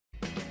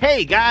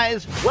Hey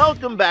guys,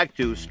 welcome back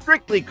to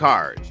Strictly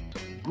Cars.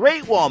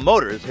 Greatwall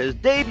Motors has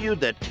debuted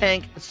the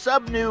Tank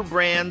sub-new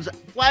brand's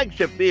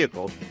flagship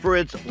vehicle for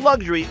its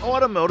luxury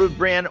automotive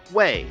brand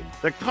Way.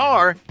 The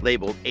car,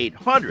 labeled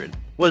 800,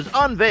 was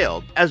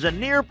unveiled as a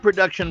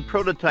near-production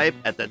prototype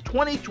at the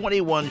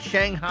 2021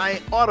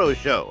 Shanghai Auto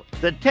Show.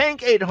 The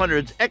Tank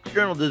 800's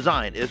external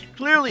design is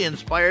clearly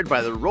inspired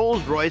by the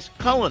Rolls-Royce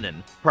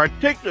Cullinan,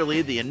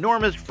 particularly the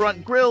enormous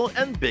front grille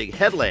and big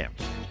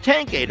headlamps.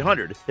 Tank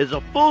 800 is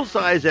a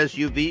full-size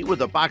SUV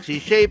with a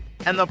boxy shape,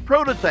 and the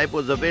prototype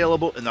was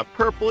available in the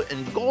purple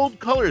and gold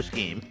color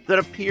scheme that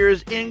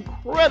appears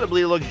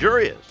incredibly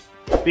luxurious.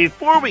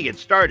 Before we get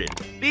started,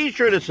 be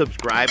sure to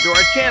subscribe to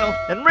our channel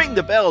and ring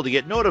the bell to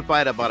get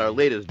notified about our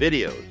latest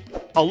videos.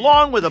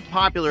 Along with the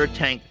popular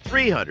Tank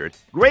 300,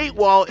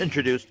 Greatwall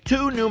introduced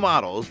two new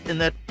models in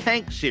the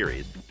Tank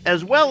series,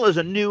 as well as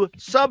a new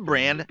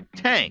sub-brand,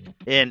 Tank.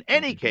 In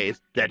any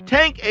case, the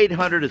Tank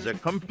 800 is a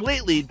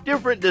completely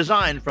different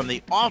design from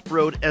the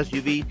off-road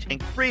SUV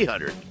Tank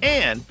 300,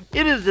 and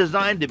it is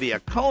designed to be a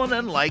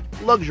Cullinan-like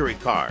luxury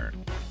car.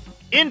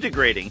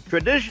 Integrating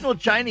traditional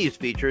Chinese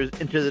features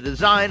into the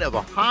design of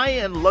a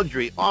high-end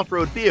luxury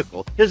off-road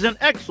vehicle is an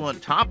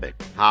excellent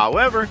topic.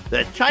 However,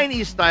 the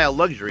Chinese-style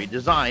luxury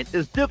design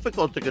is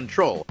difficult to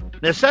control,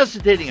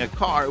 necessitating a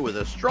car with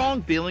a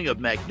strong feeling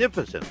of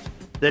magnificence.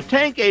 The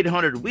Tank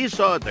 800 we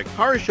saw at the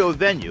car show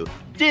venue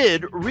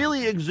did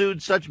really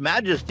exude such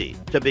majesty.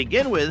 To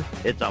begin with,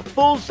 it's a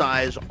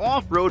full-size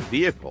off-road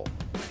vehicle.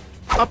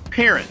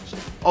 Appearance.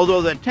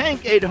 Although the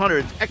Tank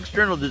 800's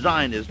external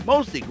design is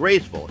mostly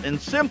graceful and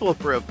simple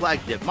for a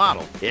flagship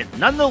model, it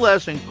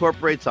nonetheless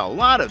incorporates a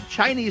lot of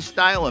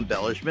Chinese-style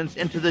embellishments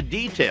into the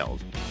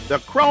details. The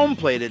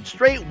chrome-plated,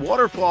 straight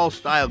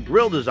waterfall-style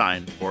grille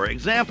design, for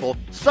example,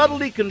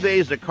 subtly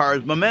conveys the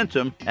car's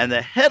momentum, and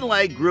the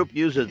headlight group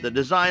uses the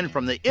design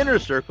from the inner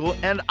circle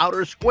and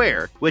outer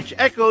square, which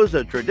echoes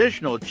a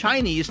traditional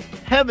Chinese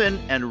heaven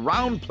and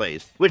round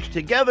place, which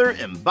together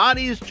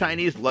embodies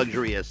Chinese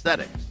luxury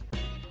aesthetics.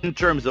 In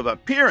terms of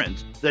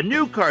appearance, the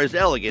new car's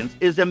elegance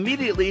is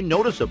immediately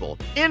noticeable.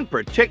 In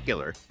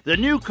particular, the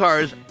new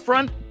car's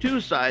front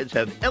two sides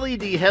have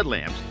LED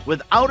headlamps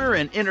with outer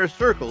and inner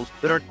circles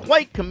that are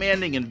quite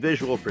commanding in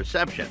visual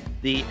perception.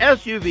 The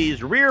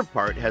SUV's rear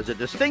part has a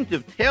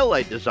distinctive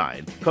taillight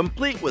design,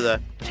 complete with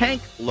a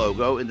Tank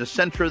logo in the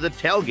center of the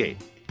tailgate.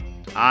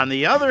 On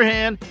the other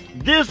hand,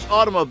 this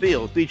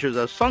automobile features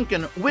a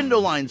sunken window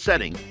line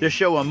setting to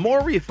show a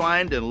more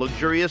refined and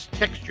luxurious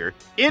texture,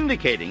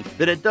 indicating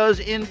that it does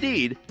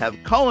indeed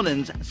have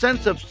Cullinan's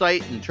sense of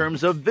sight in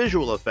terms of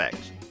visual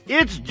effects.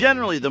 It's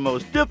generally the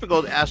most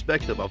difficult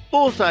aspect of a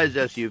full-size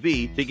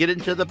SUV to get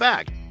into the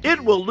back.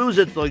 It will lose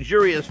its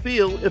luxurious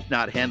feel if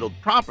not handled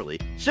properly,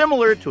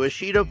 similar to a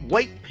sheet of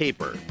white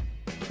paper.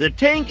 The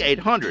Tank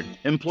 800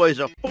 employs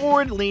a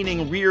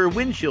forward-leaning rear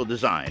windshield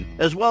design,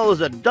 as well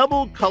as a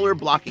double color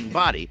blocking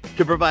body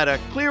to provide a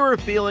clearer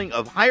feeling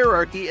of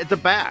hierarchy at the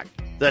back.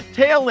 The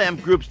tail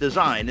lamp group's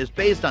design is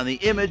based on the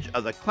image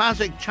of the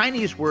classic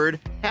Chinese word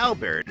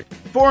halberd,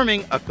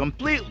 forming a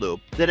complete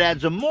loop that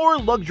adds a more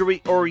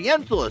luxury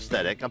oriental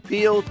aesthetic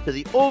appeal to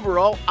the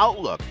overall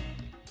outlook.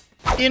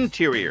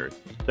 Interior.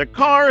 The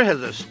car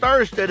has a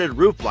star-studded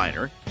roof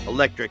liner,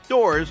 electric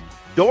doors,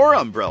 door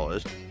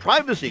umbrellas,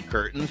 privacy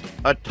curtains,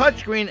 a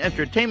touchscreen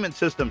entertainment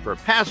system for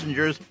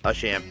passengers, a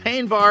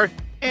champagne bar,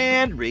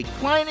 and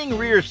reclining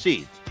rear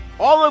seats,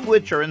 all of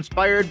which are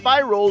inspired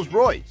by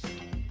Rolls-Royce.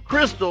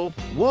 Crystal,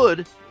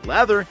 wood,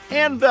 leather,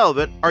 and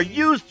velvet are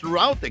used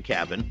throughout the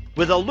cabin,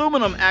 with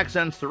aluminum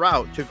accents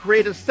throughout to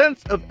create a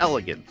sense of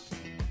elegance.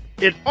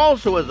 It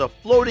also has a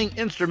floating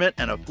instrument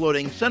and a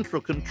floating central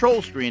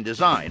control screen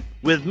design,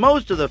 with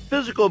most of the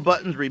physical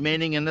buttons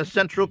remaining in the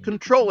central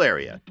control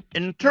area.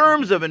 In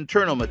terms of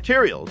internal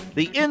materials,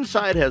 the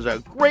inside has a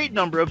great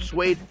number of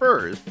suede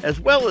furs,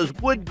 as well as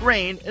wood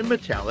grain and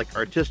metallic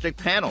artistic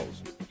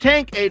panels.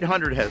 Tank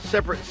 800 has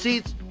separate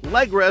seats,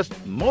 leg rest,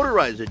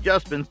 motorized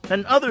adjustments,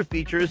 and other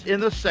features in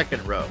the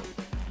second row.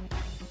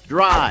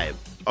 Drive.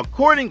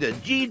 According to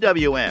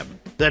GWM,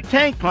 the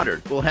Tank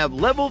 800 will have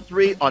Level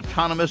 3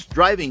 autonomous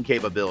driving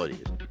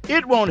capabilities.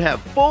 It won't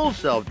have full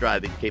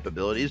self-driving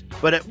capabilities,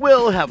 but it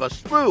will have a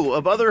slew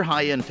of other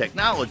high-end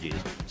technologies,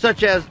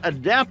 such as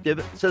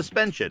adaptive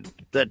suspension.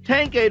 The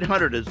Tank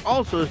 800 is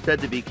also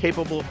said to be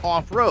capable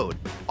off-road,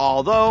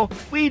 although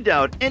we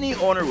doubt any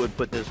owner would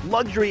put this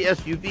luxury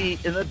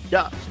SUV in the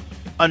dust.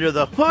 Under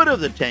the hood of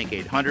the Tank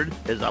 800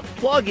 is a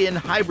plug-in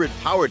hybrid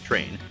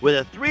powertrain with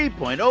a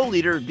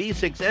 3.0-liter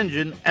V6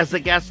 engine as the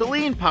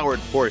gasoline-powered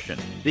portion.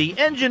 The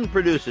engine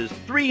produces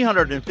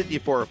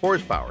 354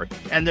 horsepower,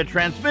 and the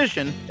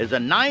transmission is a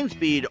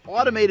 9-speed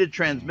automated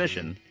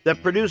transmission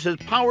that produces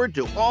power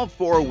to all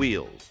four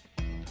wheels.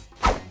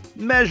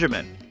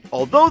 Measurement.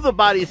 Although the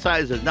body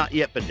size has not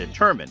yet been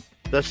determined,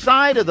 the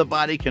side of the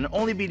body can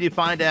only be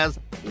defined as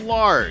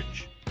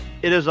large.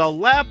 It is a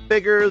lap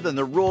bigger than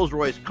the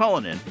Rolls-Royce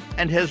Cullinan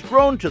and has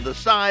grown to the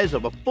size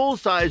of a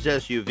full-size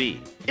SUV.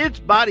 Its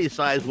body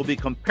size will be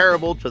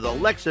comparable to the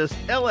Lexus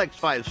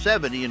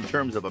LX570 in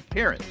terms of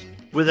appearance.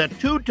 With a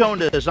two-tone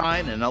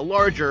design and a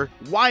larger,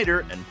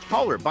 wider, and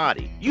taller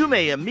body, you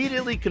may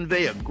immediately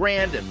convey a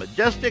grand and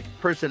majestic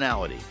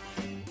personality.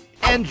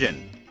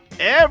 Engine.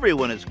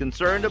 Everyone is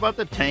concerned about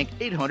the Tank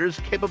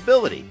 800's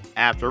capability.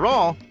 After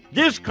all,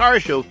 this car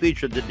show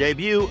featured the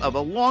debut of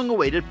a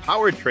long-awaited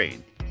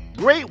powertrain.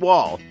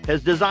 Greatwall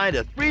has designed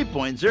a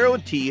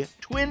 3.0T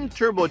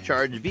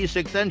twin-turbocharged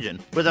V6 engine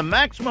with a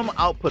maximum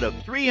output of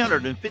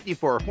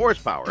 354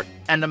 horsepower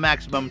and a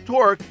maximum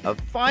torque of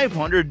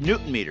 500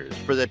 Newton-meters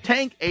for the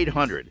Tank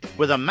 800,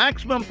 with a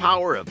maximum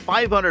power of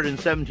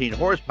 517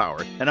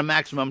 horsepower and a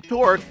maximum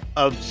torque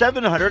of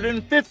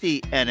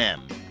 750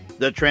 Nm.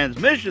 The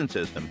transmission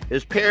system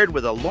is paired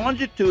with a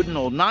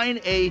longitudinal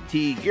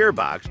 9AT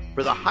gearbox.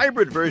 For the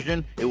hybrid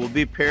version, it will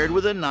be paired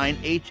with a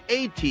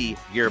 9HAT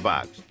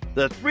gearbox.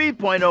 The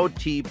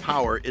 3.0T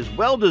power is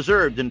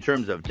well-deserved in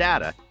terms of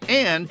data,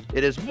 and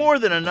it is more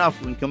than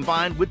enough when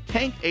combined with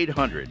Tank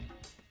 800.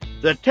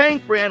 The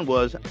Tank brand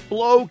was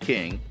Blow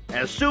King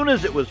as soon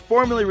as it was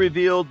formally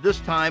revealed, this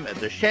time at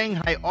the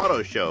Shanghai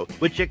Auto Show,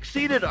 which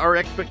exceeded our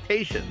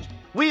expectations.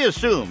 We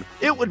assumed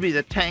it would be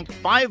the Tank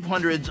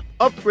 500's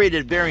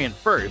upgraded variant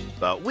first,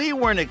 but we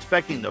weren't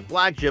expecting the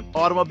flagship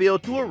automobile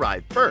to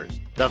arrive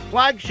first. The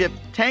flagship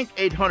Tank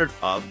 800,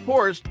 of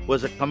course,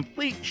 was a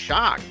complete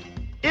shock.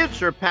 It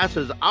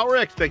surpasses our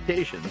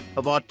expectations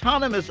of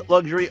autonomous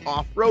luxury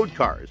off-road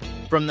cars,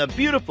 from the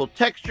beautiful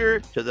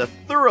texture to the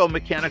thorough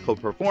mechanical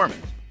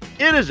performance.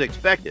 It is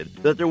expected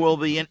that there will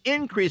be an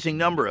increasing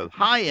number of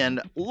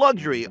high-end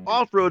luxury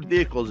off-road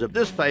vehicles of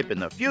this type in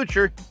the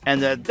future,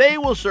 and that they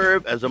will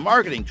serve as a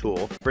marketing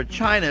tool for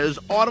China's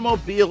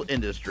automobile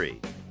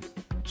industry.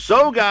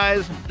 So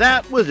guys,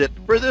 that was it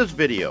for this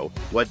video.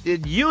 What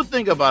did you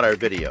think about our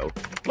video?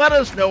 Let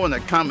us know in the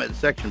comment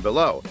section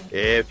below.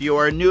 If you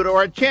are new to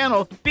our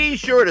channel, be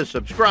sure to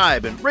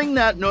subscribe and ring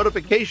that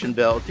notification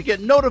bell to get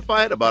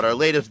notified about our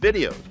latest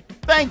videos.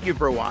 Thank you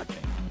for watching.